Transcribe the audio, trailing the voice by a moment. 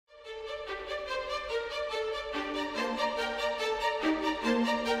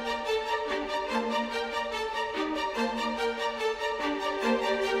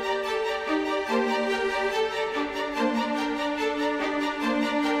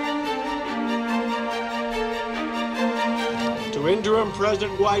Interim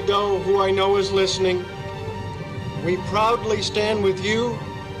President Guaidó, who I know is listening, we proudly stand with you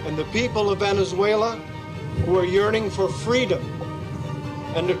and the people of Venezuela who are yearning for freedom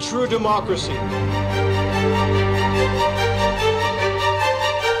and a true democracy.